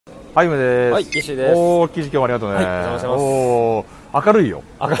はい、梅です。はい、きっしーです。おー、記事今日もありがとうね。はい、お邪魔します。おー、明るいよ。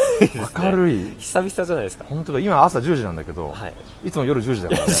明るいですね。明るい。久々じゃないですか。本当だ、今朝10時なんだけど、はい。いつも夜10時だ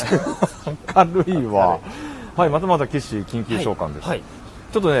からね。明るいわ。はい、またまたきっしー緊急召喚です。はい。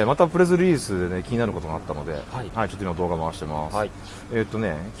ちょっとね、またプレスリリースでね、気になることがあったので、はい。はい、ちょっと今動画回してます。はい。昨日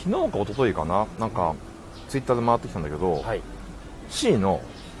か一昨日かな、なんか、ツイッターで回ってきたんだけど、はい。C の、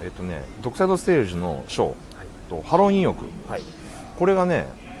ドクサイドステージのショーと、ハロウィン浴。はい。これがね、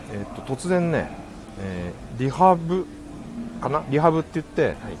突然ね、リハブかな、リハブって言って、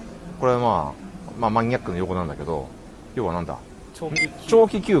はい、これはまあマニアックな用語なんだけど、要はなんだ、長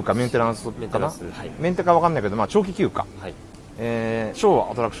期休暇、メンテナンスかな、はい、メンテかわかんないけど、まあ長期休暇、はい、ショ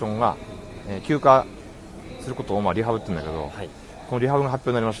ーアトラクションが、休暇することをまあリハブって言うんだけど、はい、このリハブが発表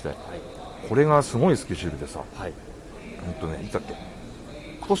になりまして、はい、これがすごいスケジュールでさ、はい、いつだっけ、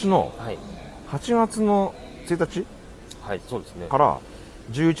今年の8月の1日、はい、そうですね、から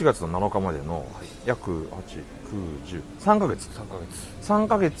11月の7日までの約8、9、10、3ヶ月、3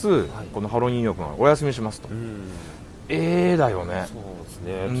ヶ月、このハロウィン浴がお休みしますと。だよね。そうです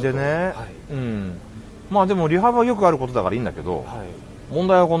ね。でね、まあでもリハブはよくあることだからいいんだけど、問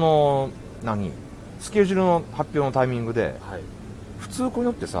題はこのスケジュールの発表のタイミングで、普通こういう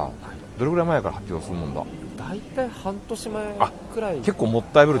のってさ、どれぐらい前から発表するもんだ？大体半年前くらい。結構もっ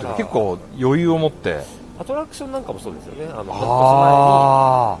たいぶるというか、結構余裕を持って。アトラクションなんかもそうですよね。半年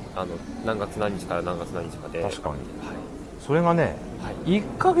前に何月何日から何月何日まで。確かに。それがね、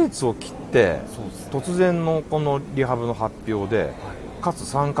1ヶ月を切って突然のこのリハブの発表で、かつ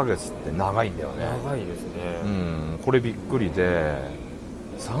3ヶ月って長いんだよね。長いですね。これびっくりで、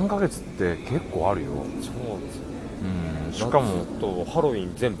3ヶ月って結構あるよ。そうですよね。しかもハロウィ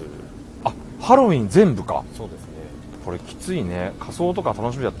ン全部。あ、ハロウィン全部か。そうですね。これきついね。仮装とか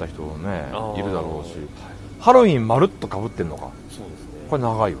楽しみだった人ねいるだろうし、ハロウィンまるっとかぶってんのか。そうですね。これ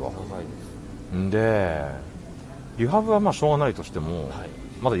長いわ。長いです。んでリハブはまあしょうがないとしても、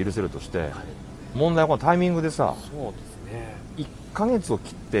まだ許せるとして、問題はこのタイミングでさ、そうですね、1ヶ月を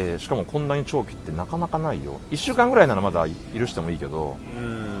切って、しかもこんなに長期ってなかなかないよ。1週間ぐらいならまだ許してもいいけど、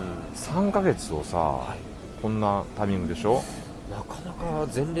3ヶ月をさ、こんなタイミングでしょ。なかなか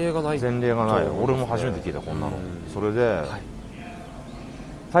前例がない。前例がない。俺も初めて聞いた、こんなの。それで、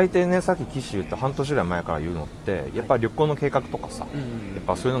大抵ね、さっきキッシー言った半年ぐらい前から言うのって、やっぱり旅行の計画とかさ、やっ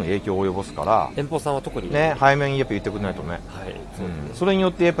ぱそういうのに影響を及ぼすから、遠方さんは特にね、早めにやっぱ言ってくれないとね、それに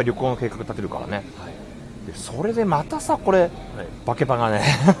よってやっぱり旅行の計画立てるからね。でそれでまたさ、これ、バケパがね、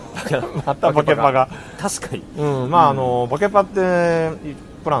またバケパが。確かに。まあバケパって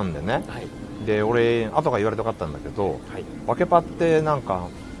プランでね、で、俺、後から言われてよかったんだけど、バケパってなんか、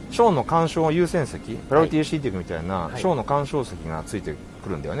ショーの鑑賞優先席、プライオリティシーティングみたいな、ショーの鑑賞席がついてく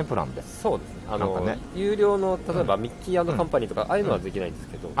るんだよね、プランで。そうですね。なんかね、有料の、例えばミッキー&カンパニーとか、ああいうのはできないんです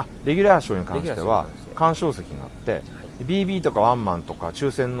けど、レギュラーショーに関しては、鑑賞席があって、BB とかワンマンとか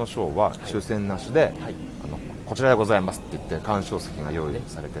抽選のショーは抽選なしで、こちらでございますって言って、鑑賞席が用意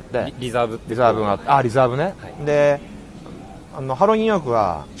されてて、リザーブがあって、リザーブね。で、ハロウィンヨーク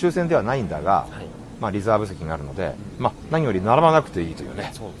は抽選ではないんだが、まあ、リザーブ席があるので、まあ、何より並ばなくていいという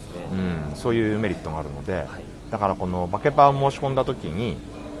ね、そういうメリットがあるので、だからこのバケパを申し込んだ時に、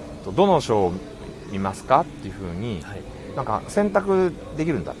どのショーを見ますかっていうふうに、なんか選択で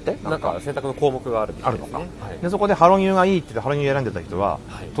きるんだって。なんか選択の項目があるみたいですね。でそこでハロニューがいいって言ってハロニュー選んでた人は、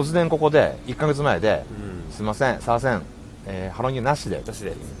突然ここで1ヶ月前で、すいません、ハロニューなしで、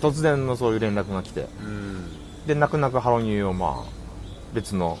突然のそういう連絡が来て、で泣く泣くハロニューをまあ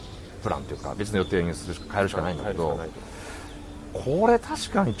別のプランというか別の予定に変えるしかないんだけど、これ確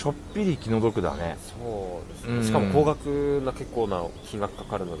かにちょっぴり気の毒だね。そうですね。しかも高額な結構な金額か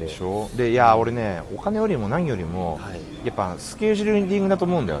かるので。でしょ。で、いや俺ね、お金よりも何よりも、やっぱスケジューリングだと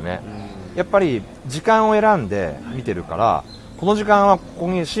思うんだよね。やっぱり時間を選んで見てるから、この時間はここ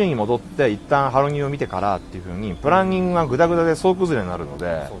にシーンに戻って一旦ハロニーを見てからっていう風にプランニングがグダグダで総崩れになるの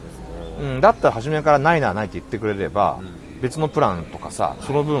で、だったら初めからないなないって言ってくれれば、別のプランとかさ、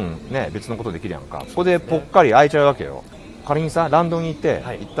その分ね、別のことできるやんか。ここでぽっかり空いちゃうわけよ。仮にさ、ランドに行って、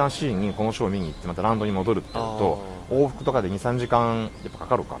一旦シーンにこのショーを見に行ってまたランドに戻るってなると、往復とかで 2,3 時間やっぱか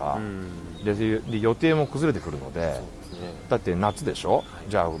かるから、で予定も崩れてくるので、だって夏でしょ、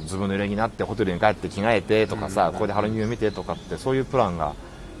じゃあずぶ濡れになってホテルに帰って着替えてとかさ、ここでハロニーを見てとかって、そういうプランが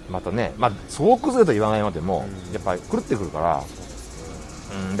またね、まあそう崩れと言わないまでも、やっぱり狂ってくるから、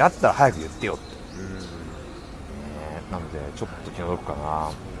だったら早く言ってよって。なのでちょっと気の毒かな。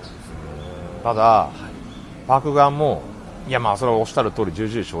ただ、パーク側も、いやまあそれはおっしゃる通り重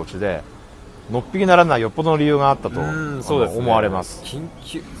々承知で、のっぴきならないよっぽどの理由があったと思われます。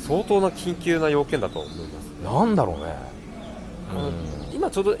相当な緊急な要件だと思います。なんだろうね。今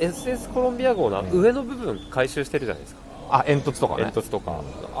ちょうど SS コロンビア号の上の部分回収してるじゃないですか。あ、煙突とかね。煙突とか、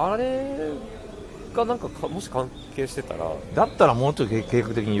あれがなんかもし関係してたら、だったらもうちょっと計画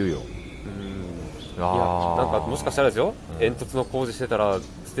的に言うよ。いや、なんかもしかしたらですよ、煙突の工事してたら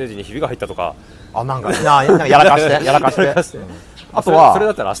ステージにひびが入ったとか、なんかやらかしてあとはそれ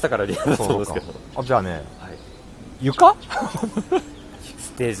だったら明日からリハだと思うんですけど、じゃあね、床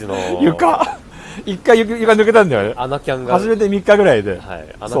ステージの床一回床抜けたんだよね。穴キャンが初めて3日ぐらいで、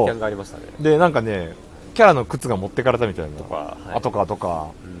穴キャンがありましたね。でなんかね、キャラの靴が持ってかれたみたいなとか、とか、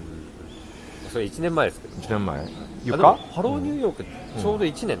それ1年前ですけど。1年前。床ハローニューヨークちょうど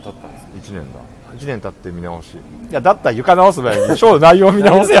1年経ったんです。1年だ。1年経って見直し。いや、だったら床直す前にショーの内容見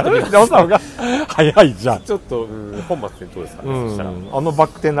直した方が早いじゃん。ちょっと本末転倒ですかね。そしたらあのバッ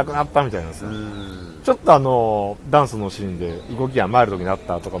ク転なくなったみたいなさ、ちょっとダンスのシーンで動きがマイルドになっ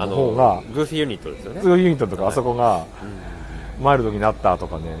たとかの方が、グーフィーユニットですよね。グーフィーユニットとか、あそこがマイルドになったと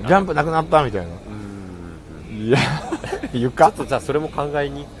かね、ジャンプなくなったみたいな。いや、床ちょっとじゃあそれも考え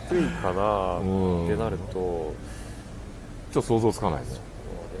にくいかなってなると、ちょっと想像つかないです。そう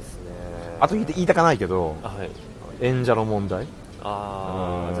ですね。あと言いたかないけど、演者の問題。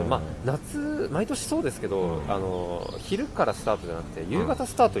夏毎年そうですけど、昼からスタートじゃなくて夕方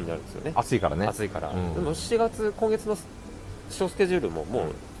スタートになるんですよね。暑いからね。暑いから。でも7月今月のショースケジュールもも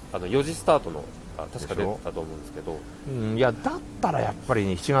う4時スタートの確か出たと思うんですけど、いや、だったらやっぱり、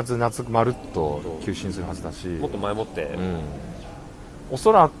ね、7月夏まるっと休止するはずだし、もっと前もって、お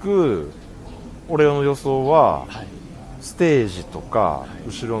そらく俺の予想は、ステージとか、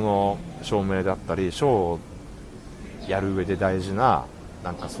後ろの照明だったりショーをやる上で大事な、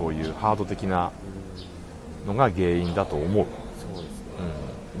なんかそういうハード的なのが原因だと思う。そうですね。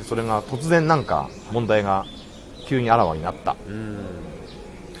でそれが突然なんか問題が急にあらわになった。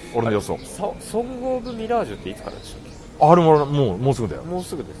俺の予想。ソングオブミラージュっていつからでしたっけ？あれももうすぐだよ。もう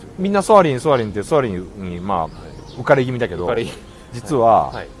すぐですよ。みんなソアリンってソアリンに浮かれ気味だけど、実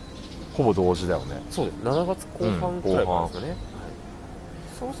はほぼ同時だよね。そうです。7月後半くらいからですよね。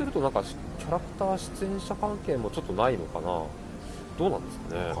そうするとなんかキャラクター出演者関係もちょっとないのかな。どうなんです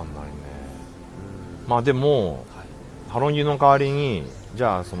かね。分かんないね。でも、ハロンユの代わりにじ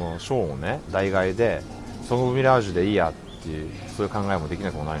ゃあそのショーをね代替でソングオブミラージュでいいやっていうそういう考えもでき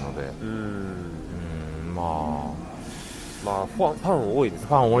なくもないので、ファン多いですね。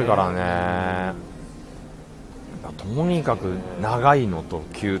ファン多いからね。とにかく長いのと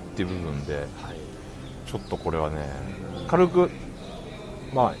急っていう部分で、ちょっとこれはね軽く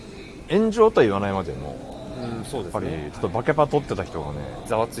炎上とは言わないまでも、やっぱりちょっとバケパ取ってた人がね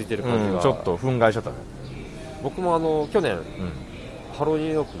ざわついてる感じが、ちょっと憤慨しちゃったね。僕も去年、ハローニ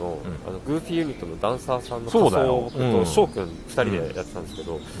ューヨークの、グーフィーユニットのダンサーさんの仮装を僕と翔くん2人でやってたんですけ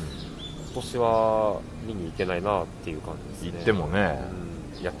ど、今年は見に行けないなっていう感じですね。行ってもね、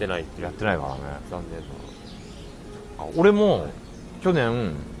やってないっていう。やってないからね。残念な。俺も去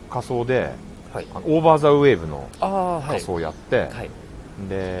年仮装で、オーバーザウェーブの仮装やって、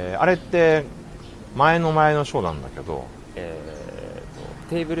であれって前のショーなんだけど、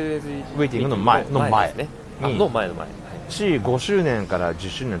テーブルウェイティングの前ですね。の前5周年から10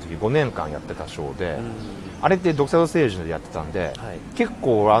周年の時5年間やってたショーで、あれってドクターステージでやってたんで、結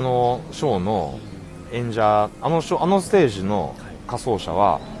構あのショーの演者あのステージの仮装者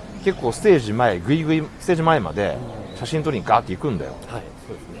は結構ステージ前グイグイステージ前まで写真撮りにガーって行くんだよ。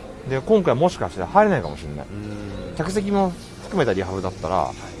で今回もしかして入れないかもしれない。客席も含めたリハブだった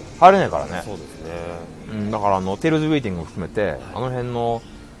ら入れないからね。そうですね。だからテールズウェイティングも含めて、あの辺の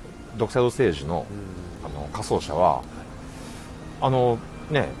ドクターステージの仮装者は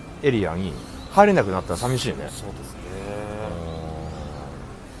エリアに入れなくなったら寂しいね。そうですね。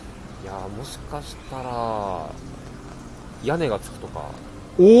いやもしかしたら屋根がつくとか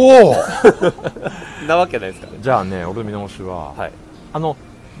なわけないですかね。じゃあね、俺の見直しは、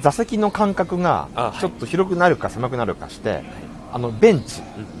座席の間隔がちょっと広くなるか狭くなるかして、ベンチ、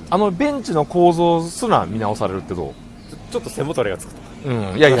ベンチの構造すら見直されるってどう？ちょっと背もたれがつくと。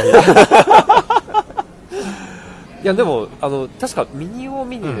いやいやでも確かミニ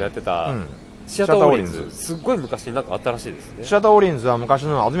のやってた、シアターオーリンズすっごい昔になんかあったらしいですね。シアターオーリンズは昔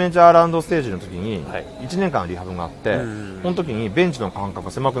のアドベンチャーランドステージの時に1年間リハブがあって、その時にベンチの間隔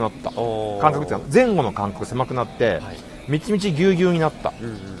が狭くなった。間隔っていうか前後の間隔が狭くなって、みちみちぎゅうぎゅうになった。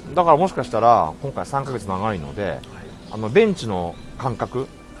だからもしかしたら今回3ヶ月長いので、ベンチの間隔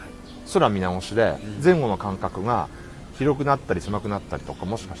すら見直しで、前後の間隔が広くなったり狭くなったりとか、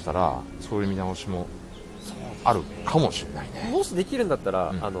もしかしたらそういう見直しもあるかもしれないね。もしできるんだった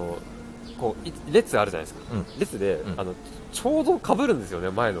ら、こう列あるじゃないですか。列で、ちょうど被るんですよね、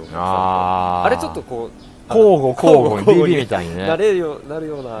前のお客さんと。あれちょっとこう交互に BB みたいにねなるよう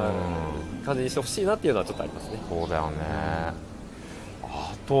な感じにしてほしいなっていうのはちょっとありますね。そうだよね。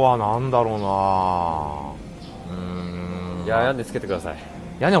あとはなんだろうな、いや、屋根つけてください。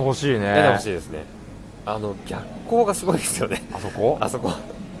屋根欲しいね。屋根欲しいですね。逆光がすごいですよね。あそこ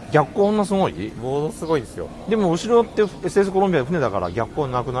逆光こんなすごい？ものすごいんですよ。でも後ろって SS コロンビア船だから逆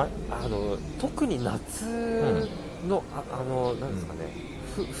光なくない？特に夏の、なんですかね、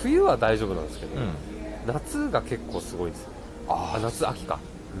冬は大丈夫なんですけど、夏が結構すごいですよ。夏秋か。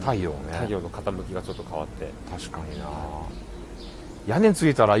太陽ね。太陽の傾きがちょっと変わって。確かにな。屋根つ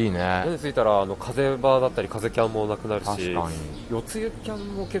いたらいいね。屋根ついたら風場だったり風キャンもなくなるし、確かに四つ湯キャ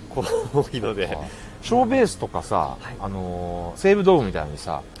ンも結構多いので、ショーベースとかさ、西武ドームみたいに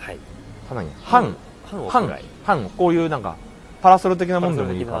さ、半こういうなんかパラソル的なもんで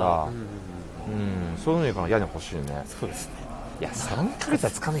もいいから、そういうのいいから屋根欲しいね。そうですね。いや3ヶ月は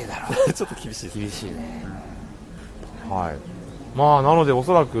つかねえだろちょっと厳しいです。厳しいね。はい。まあなのでお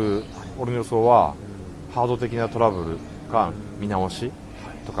そらく俺の予想はハード的なトラブルか見直し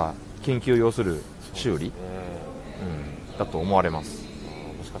とか緊急要する修理だと思われます。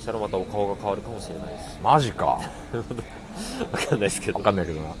もしかしたらまたお顔が変わるかもしれないです。マジか。わかんないですけど。わかんない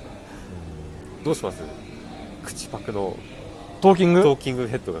けどな。どうします？口パクのトーキング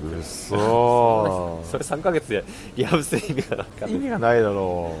ヘッドが来る。それ3ヶ月でリハブする意味がないだ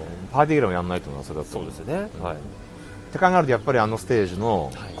ろう。パーティーグラムやんないとな、それだと。そうですね。はい。って考えるとやっぱりステージ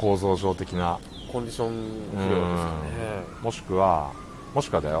の構造上的なコンディション不良ですよね。もしくは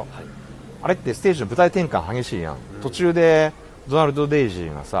だよ、あれってステージの舞台転換激しいやん。途中でドナルド・デイジ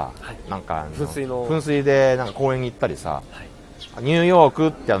ーがさ、なんか噴水でなんか公園に行ったりさ、ニューヨーク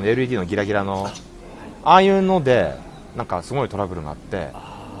って LED のギラギラのああいうのでなんかすごいトラブルがあって、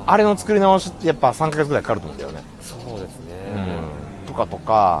あれの作り直しってやっぱ3ヶ月ぐらいかかると思うんだよね。そうですね。と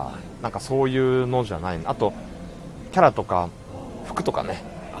かなんかそういうのじゃない。あとキャラとか服とかね、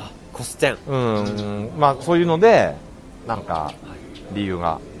コスチェン、まあそういうのでなんか理由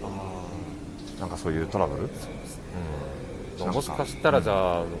がなんかそういうトラブル、もしかしたらじ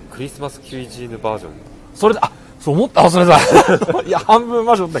ゃあクリスマスキュイジーヌバージョン、それでそう思った。それさいや半分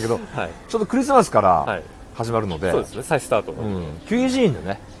バージョンだけど、ちょっとクリスマスから始まるので、そうですね、再スタート、キュイジーヌ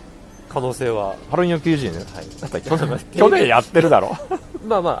ね、可能性はハロウィンのキュイジーヌ、去年やってるだろ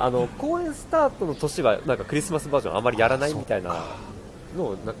まあ公演スタートの年はなんかクリスマスバージョンあまりやらないみたいなの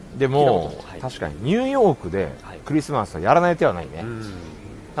をでも確かにニューヨークでクリスマスはやらない手はないね。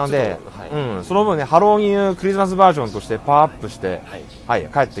なので、その分ね、ハロウィンクリスマスバージョンとしてパワーアップして、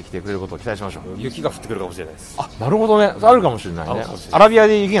帰ってきてくれることを期待しましょう。雪が降ってくるかもしれないです。なるほどね、あるかもしれないね。アラビア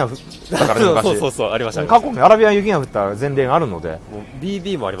で雪が降ったからね、昔。そうありました。過去にアラビアに雪が降った前例があるので、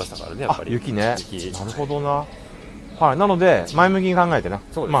BB もありましたからね、やっぱり。雪ね。なるほどな。はい、なので前向きに考えてな、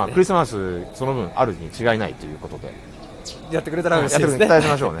まあクリスマスその分あるに違いないということで、やってくれたら嬉しいですね。期待し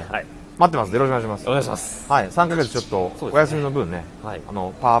ましょうね。待ってます。よろしくお願いします。お願いします。はい、3ヶ月ちょっとお休みの分ね、パワ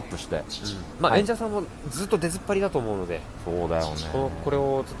ーアップして、演者さんもずっと出ずっぱりだと思うので、そうだよね。これ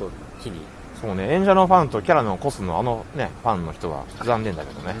をちょっと機に、そうね、演者のファンとキャラのコスのねファンの人は残念だ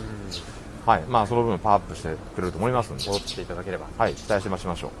けどね。はい、まあその分パワーアップしてくれると思いますので、戻っていただければ、はい、期待して待ち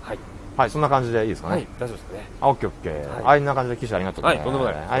ましょう。はい、そんな感じでいいですかね。はい、大丈夫ですね。オッケーオッケー。あんな感じで岸ありがとうね。はい、とんでも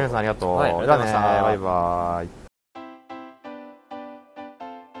ない。皆さんありがとう。じゃあね、バイバイ。